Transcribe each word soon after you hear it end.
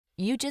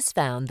You just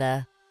found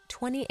the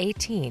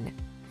 2018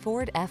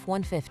 Ford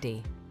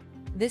F-150.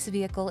 This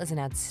vehicle is an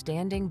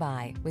outstanding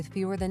buy with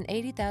fewer than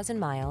 80,000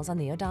 miles on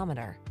the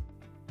odometer.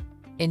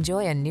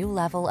 Enjoy a new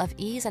level of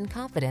ease and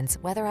confidence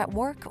whether at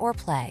work or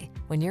play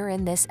when you're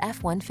in this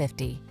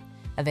F-150.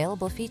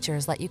 Available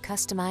features let you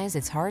customize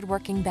its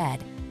hard-working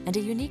bed, and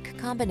a unique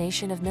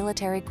combination of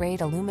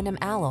military-grade aluminum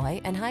alloy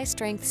and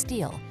high-strength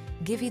steel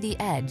give you the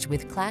edge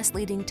with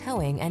class-leading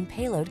towing and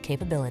payload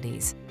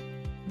capabilities.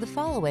 The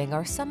following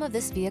are some of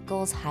this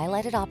vehicle's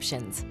highlighted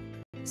options: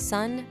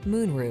 sun,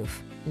 moonroof,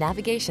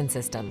 navigation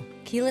system,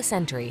 keyless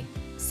entry,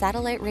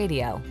 satellite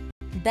radio,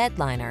 bed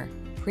liner,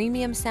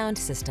 premium sound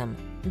system,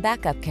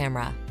 backup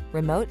camera,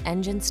 remote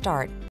engine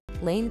start,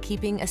 lane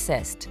keeping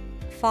assist,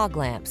 fog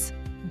lamps.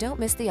 Don't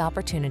miss the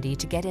opportunity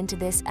to get into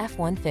this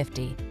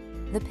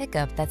F-150, the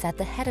pickup that's at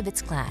the head of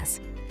its class.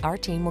 Our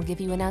team will give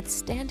you an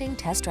outstanding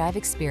test drive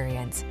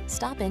experience.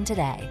 Stop in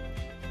today.